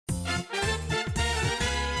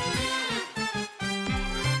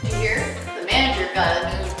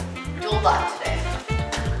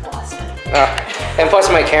And plus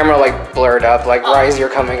my camera like blurred up, like Rise, you're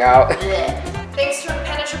coming out. Thanks to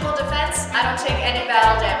impenetrable defense, I don't take any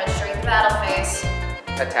battle damage during the battle phase.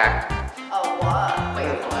 Attack. Oh, what?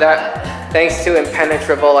 Wait, what? That, thanks to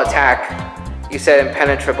impenetrable attack. You said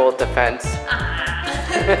impenetrable defense.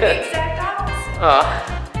 The exact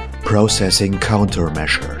opposite. Processing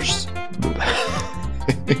countermeasures.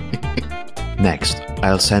 Next,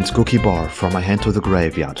 I'll send Cookie Bar from my hand to the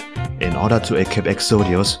graveyard in order to equip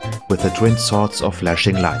Exodius with the Twin Swords of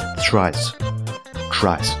Flashing Light thrice.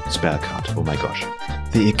 Thrice spell card, oh my gosh.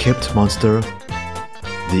 The equipped monster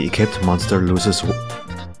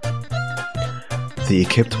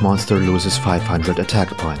loses 500 attack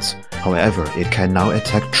points. However, it can now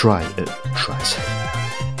attack twice.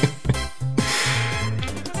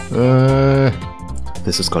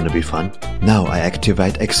 This is gonna be fun. Now I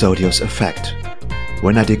activate Exodius effect.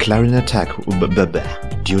 When I declare an attack,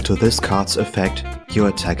 due to this card's effect, your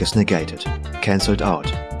attack is negated, cancelled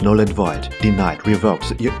out, null and void, denied,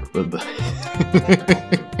 revoked.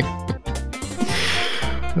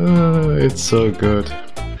 It's so good.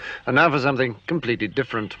 And now for something completely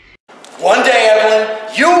different. One day, Evelyn,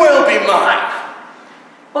 you will be mine.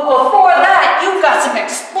 But before that, you've got some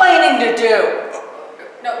explaining to do.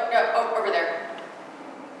 No, over there.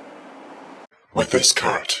 With this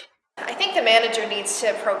card. I think the manager needs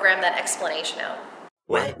to program that explanation out.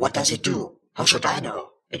 Well, what does it do? How should I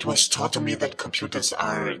know? It was taught to me that computers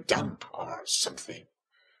are dumb or something.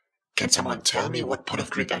 Can someone tell me what Pot of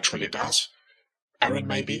Greed actually does? Aaron,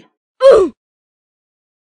 maybe?